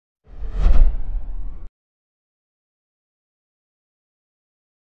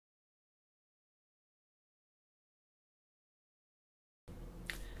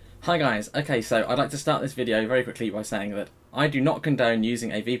Hi guys, okay, so I'd like to start this video very quickly by saying that I do not condone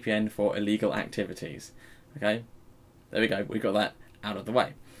using a VPN for illegal activities. Okay, there we go, we got that out of the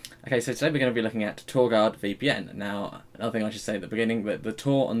way. Okay, so today we're going to be looking at TorGuard VPN. Now, another thing I should say at the beginning, that the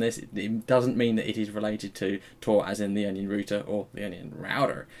Tor on this, it doesn't mean that it is related to Tor as in the onion router or the onion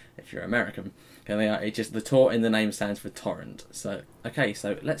router, if you're American. Okay, it's just the Tor in the name stands for torrent. So, okay,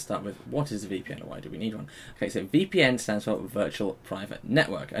 so let's start with what is a VPN and why do we need one? Okay, so VPN stands for Virtual Private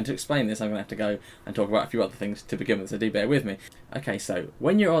Network. And to explain this, I'm going to have to go and talk about a few other things to begin with, so do bear with me. Okay, so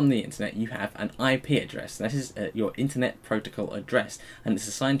when you're on the internet, you have an IP address. This is your Internet Protocol address, and it's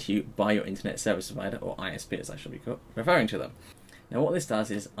assigned to you by your Internet Service Provider, or ISP as I shall be referring to them. Now what this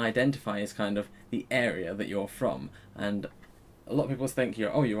does is identifies kind of the area that you're from, and a lot of people think your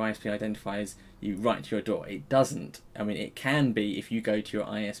ISP identifies you right to your door. It doesn't. I mean, it can be if you go to your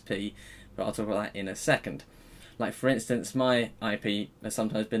ISP, but I'll talk about that in a second. Like, for instance, my IP has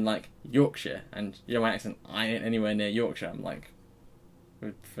sometimes been like Yorkshire, and you know my accent, I ain't anywhere near Yorkshire. I'm like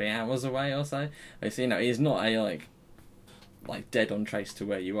 3 hours away or so. So, you know, it's not a like dead on trace to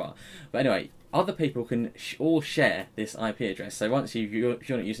where you are. But anyway, other people can all share this IP address. So once if you're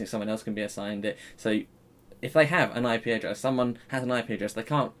not using it, someone else can be assigned it. So if they have an IP address, someone has an IP address, they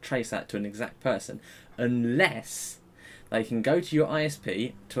can't trace that to an exact person unless they can go to your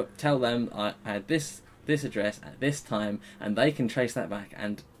ISP to tell them I had this address at this time, and they can trace that back,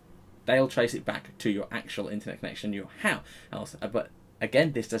 and they'll trace it back to your actual internet connection, your house. But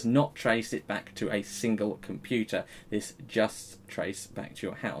again, this does not trace it back to a single computer. This just traces back to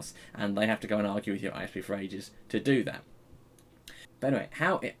your house, and they have to go and argue with your ISP for ages to do that. But anyway,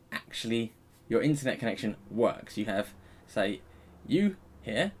 how it actually your internet connection works. You have, say, you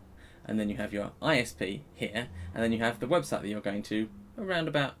here, and then you have your ISP here, and then you have the website that you're going to around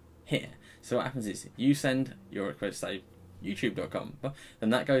about here. So what happens is you send your request, say, youtube.com, then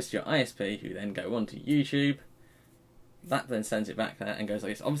that goes to your ISP, who then go on to YouTube. That then sends it back there and goes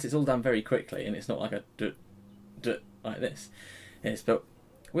like this. Obviously, it's all done very quickly, and it's not like a like this. Yes, but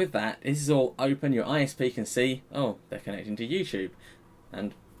with that, this is all open. Your ISP can see, oh, they're connecting to YouTube,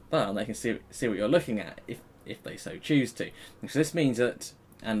 and well, they can see what you're looking at if they so choose to. So this means that,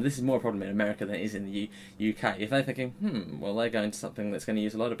 and this is more a problem in America than it is in the UK. If they're thinking, well, they're going to something that's going to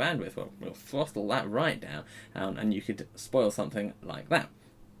use a lot of bandwidth, well, we'll throttle that right down, and you could spoil something like that.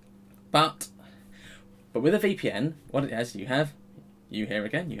 But with a VPN, what it has, you have you here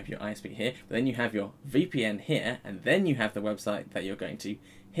again, you have your ISP here, but then you have your VPN here, and then you have the website that you're going to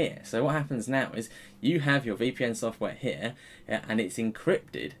here. So what happens now is you have your VPN software here, and it's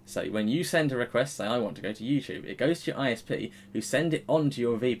encrypted. So when you send a request, say I want to go to YouTube, it goes to your ISP, who send it on to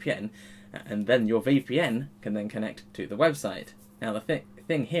your VPN, and then your VPN can then connect to the website. Now the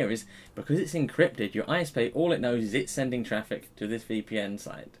thing here is, because it's encrypted, your ISP, all it knows is it's sending traffic to this VPN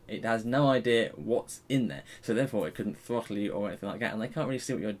site. It has no idea what's in there, so therefore it couldn't throttle you or anything like that, and they can't really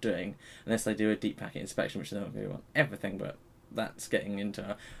see what you're doing unless they do a deep packet inspection, which they don't really want everything, but that's getting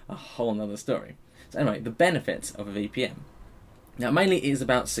into a whole nother story. So anyway, the benefits of a VPN. Now mainly it is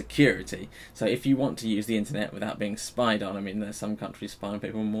about security. So if you want to use the internet without being spied on, I mean there's some countries spy on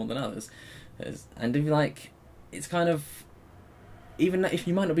people more than others. And if you like, it's kind of, even if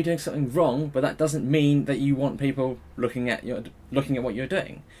you might not be doing something wrong, but that doesn't mean that you want people looking at what you're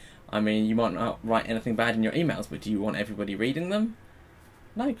doing. I mean, you might not write anything bad in your emails, but do you want everybody reading them?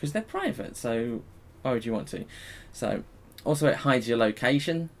 No, because they're private, so why would you want to? So also it hides your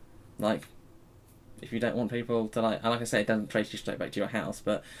location. Like, if you don't want people to like I say, it doesn't trace you straight back to your house,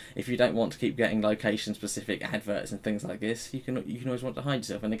 but if you don't want to keep getting location specific adverts and things like this, you can always want to hide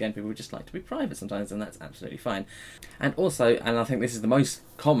yourself, and again, people just like to be private sometimes, and that's absolutely fine. And also, and I think this is the most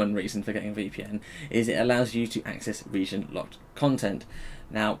common reason for getting VPN, is it allows you to access region locked content.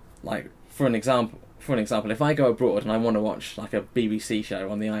 Now, like for an example, if I go abroad and I want to watch like a BBC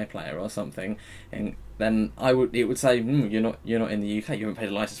show on the iPlayer or something, and then it would say, you're not in the UK, you haven't paid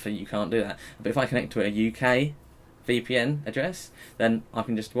a license fee, you can't do that. But if I connect to a UK VPN address, then I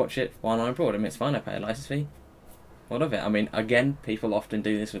can just watch it while I'm abroad. I mean, it's fine, I pay a license fee. What of it? I mean, again, people often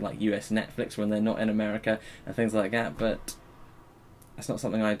do this with like US Netflix when they're not in America and things like that, but that's not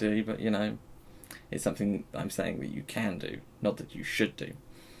something I do, but you know, it's something I'm saying that you can do, not that you should do.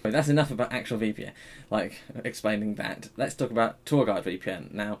 But that's enough about actual VPN, like explaining that. Let's talk about TorGuard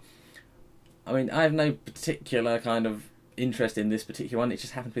VPN. Now, I mean, I have no particular kind of interest in this particular one. It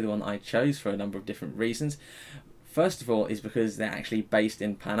just happened to be the one I chose for a number of different reasons. First of all is because they're actually based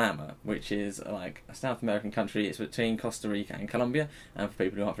in Panama, which is like a South American country. It's between Costa Rica and Colombia, and for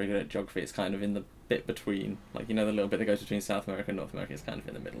people who aren't very good at geography, it's kind of in the bit between, like, you know, the little bit that goes between South America and North America is kind of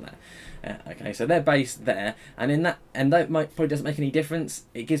in the middle there. Okay, so they're based there, and in that, and that probably doesn't make any difference.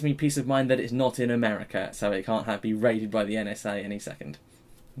 It gives me peace of mind that it's not in America, so it can't be raided by the NSA any second.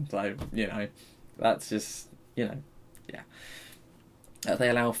 So, you know, that's just, you know, yeah. They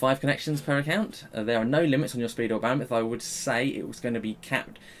allow 5 connections per account. There are no limits on your speed or bandwidth. I would say it was going to be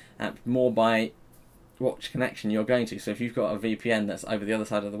capped at more by which connection you're going to. So if you've got a VPN that's over the other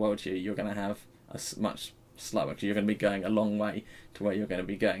side of the world to you, you're going to have a much slower, because you're going to be going a long way to where you're going to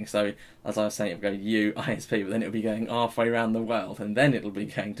be going. So as I was saying, it'll go you, ISP, but then it'll be going halfway around the world, and then it'll be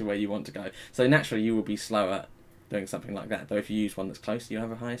going to where you want to go. So naturally you will be slower doing something like that, though if you use one that's closer, you'll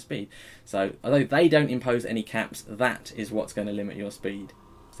have a higher speed. So although they don't impose any caps, that is what's going to limit your speed.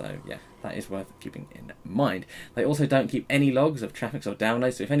 So yeah, that is worth keeping in mind. They also don't keep any logs of traffics or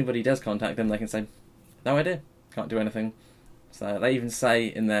downloads, so if anybody does contact them, they can say, no idea, can't do anything. So they even say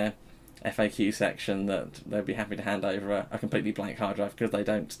in their FAQ section that they'd be happy to hand over a completely blank hard drive because they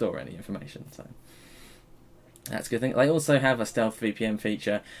don't store any information. So that's a good thing. They also have a stealth VPN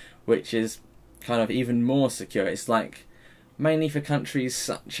feature, which is kind of even more secure. It's like mainly for countries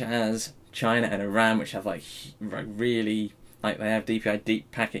such as China and Iran, which have like really, like, they have DPI,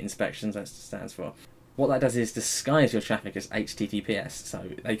 deep packet inspections, that stands for. What that does is disguise your traffic as HTTPS, so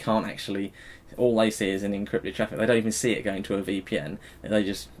they can't actually, all they see is an encrypted traffic. They don't even see it going to a VPN. They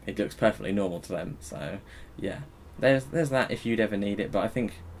just, it looks perfectly normal to them. So yeah, there's that if you'd ever need it. But I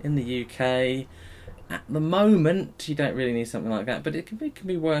think in the UK at the moment you don't really need something like that, but it can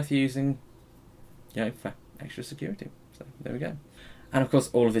be worth using, you know, for extra security. So there we go. And of course,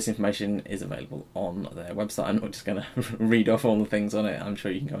 all of this information is available on their website. I'm not just going to read off all the things on it. I'm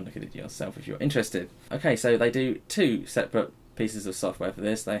sure you can go and look at it yourself if you're interested. Okay, so they do 2 separate pieces of software for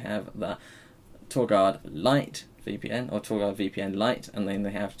this. They have the TorGuard Lite VPN, or TorGuard VPN Lite, and then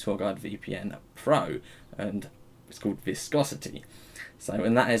they have TorGuard VPN Pro, and it's called Viscosity. So,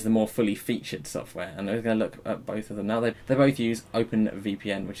 and that is the more fully featured software, and we're going to look at both of them now. They both use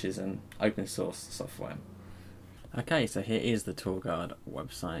OpenVPN, which is an open source software. Okay, so here is the TorGuard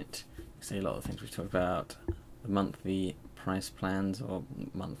website. You see a lot of things we've talked about, the monthly price plans, or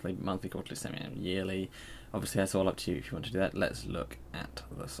monthly, quarterly, semi-annual, yearly. Obviously that's all up to you if you want to do that. Let's look at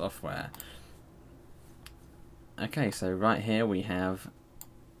the software. Okay, so right here we have,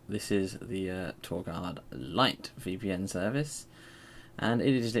 this is the TorGuard Lite VPN service, and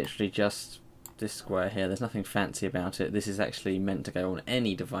it is literally just this square here. There's nothing fancy about it. This is actually meant to go on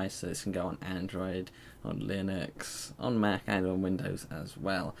any device, so this can go on Android, on Linux, on Mac, and on Windows as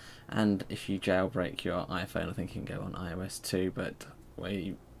well. And if you jailbreak your iPhone, I think you can go on iOS too, but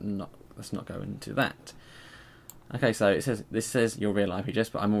let's not go into that. Okay, so this says your real IP address,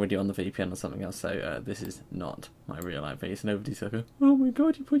 but I'm already on the VPN or something else, so this is not my real IP. So nobody's like, oh my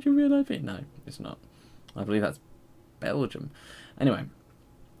god, you put your real IP. No, it's not. I believe that's Belgium. Anyway,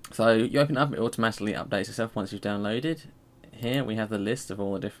 so you open it up, it automatically updates itself once you've downloaded. Here we have the list of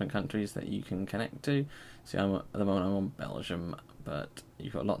all the different countries that you can connect to. So at the moment I'm on Belgium, but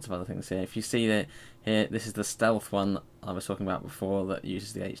you've got lots of other things here. If you see that here, this is the stealth one I was talking about before that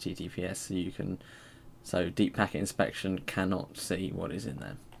uses the HTTPS, so deep packet inspection cannot see what is in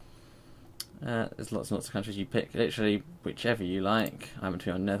there. There's lots and lots of countries. You pick literally whichever you like. I happen to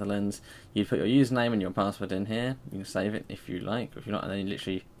be on Netherlands. You put your username and your password in here. You can save it if you like. If you're not, then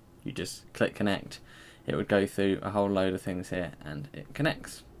you just click connect. It would go through a whole load of things here and it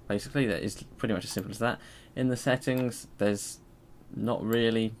connects. Basically, that is pretty much as simple as that. In the settings, there's not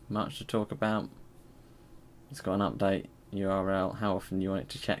really much to talk about. It's got an update URL, how often you want it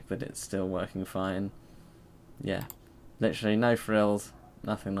to check that it's still working fine. Yeah, literally no frills,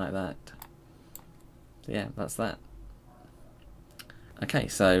 nothing like that. So yeah, that's that. Okay,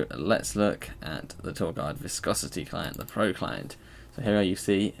 so let's look at the TorGuard Viscosity client, the Pro client. So here you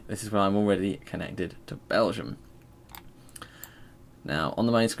see, this is where I'm already connected to Belgium. Now, on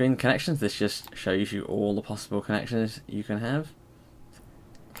the main screen, connections, this just shows you all the possible connections you can have.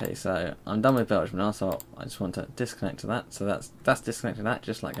 Okay, so I'm done with Belgium now, so I just want to disconnect to that. So that's disconnected that,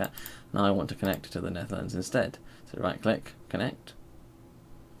 just like that. Now I want to connect to the Netherlands instead. So right click, connect.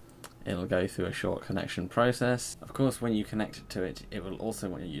 It'll go through a short connection process. Of course, when you connect to it, it will also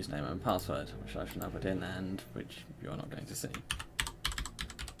want your username and password, which I shall now put in and which you're not going to see.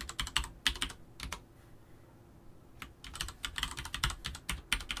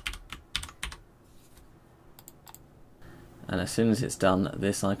 And as soon as it's done,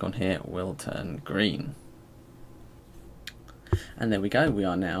 this icon here will turn green. And there we go, we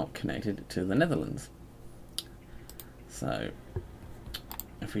are now connected to the Netherlands. So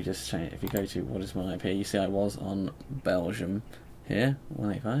if we just change, if you go to what is my IP, you see I was on Belgium, here,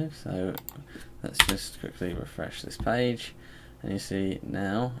 185. So let's just quickly refresh this page, and you see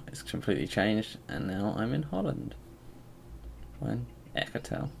now it's completely changed, and now I'm in Holland. Fine,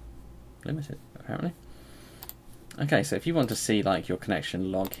 Ecotel Limited, apparently. Okay, so if you want to see like your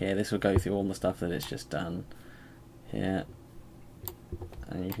connection log here, this will go through all the stuff that it's just done here,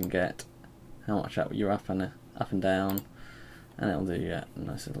 and you can get how much up you're up and down, and it'll do a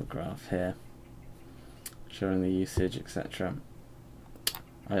nice little graph here showing the usage, etc.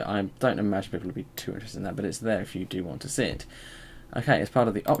 I don't imagine people will be too interested in that, but it's there if you do want to see it. Okay, as part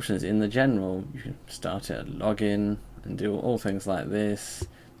of the options in the general, you can start it at login and do all things like this,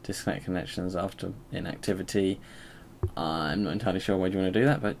 disconnect connections after inactivity. I'm not entirely sure why you want to do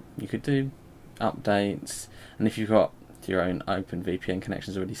that, but you could do updates, and if you've got your own open VPN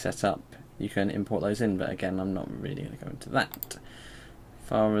connections already set up, you can import those in, but again, I'm not really going to go into that. As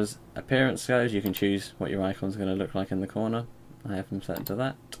far as appearance goes, you can choose what your icon's going to look like in the corner. I have them set to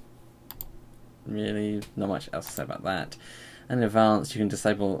that. Really, not much else to say about that. And in advanced, you can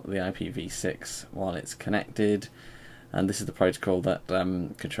disable the IPv6 while it's connected, and this is the protocol that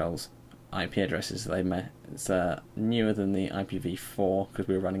controls IP addresses. It's newer than the IPv4 because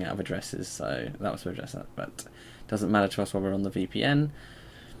we were running out of addresses, so that was to address that, but it doesn't matter to us while we're on the VPN.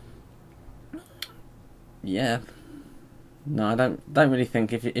 Yeah, no, I don't really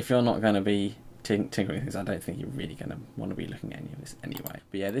think if you're not going to be tinkering things, I don't think you're really going to want to be looking at any of this anyway.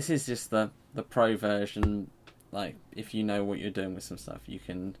 But yeah, this is just the pro version. Like, if you know what you're doing with some stuff, you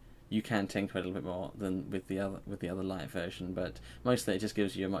can tinker a little bit more than with the other light version, but mostly it just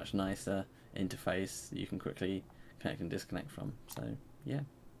gives you a much nicer interface that you can quickly connect and disconnect from. So yeah,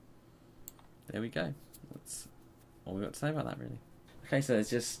 there we go. That's all we've got to say about that, really. Okay, so there's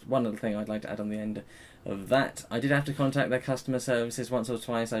just one other thing I'd like to add on the end of that. I did have to contact their customer services once or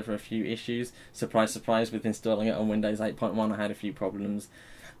twice over a few issues. Surprise, surprise, with installing it on Windows 8.1 I had a few problems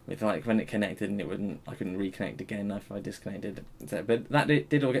with, like, when it connected and I couldn't reconnect again if I disconnected. So, but that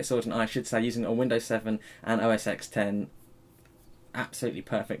did all get sorted, and I should say using it on Windows 7 and OS X 10, absolutely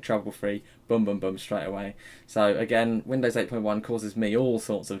perfect, trouble-free, boom, boom, boom, straight away. So again, Windows 8.1 causes me all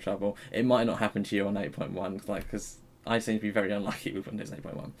sorts of trouble. It might not happen to you on 8.1, because I seem to be very unlucky with Windows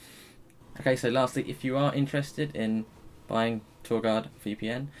 8.1. Okay, so lastly, if you are interested in buying TorGuard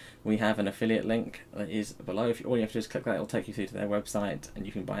VPN, we have an affiliate link that is below. All you have to do is click that, it'll take you through to their website, and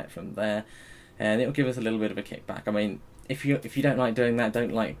you can buy it from there, and it'll give us a little bit of a kickback. I mean, if you don't like doing that,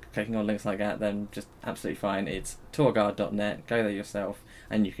 don't like clicking on links like that, then just absolutely fine. It's torguard.net, go there yourself,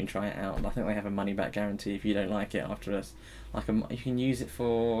 and you can try it out. I think they have a money back guarantee if you don't like it after you can use it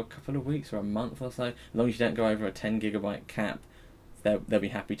for a couple of weeks or a month or so, as long as you don't go over a 10 gigabyte cap. They'll be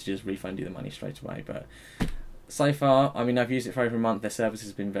happy to just refund you the money straight away. But so far, I mean, I've used it for over a month. Their service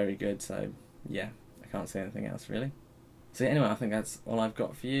has been very good, so yeah, I can't say anything else really. So anyway, I think that's all I've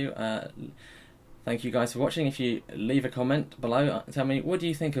got for you. Thank you guys for watching. If you leave a comment below, tell me, what do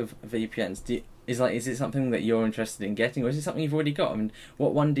you think of VPNs? Is it something that you're interested in getting, or is it something you've already got? I mean,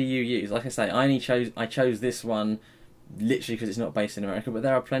 what one do you use? Like I say, I chose this one literally because it's not based in America, but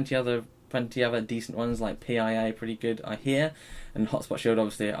there are plenty other decent ones, like PIA, pretty good, I hear, and Hotspot Shield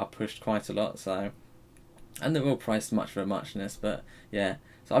obviously are pushed quite a lot. So, and they're all priced much for a muchness. But yeah,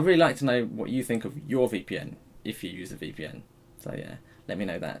 so I'd really like to know what you think of your VPN if you use a VPN. So yeah, let me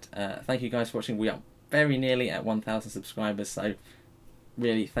know that. Thank you guys for watching. We are very nearly at 1,000 subscribers, so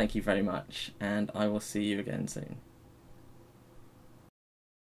really thank you very much, and I will see you again soon.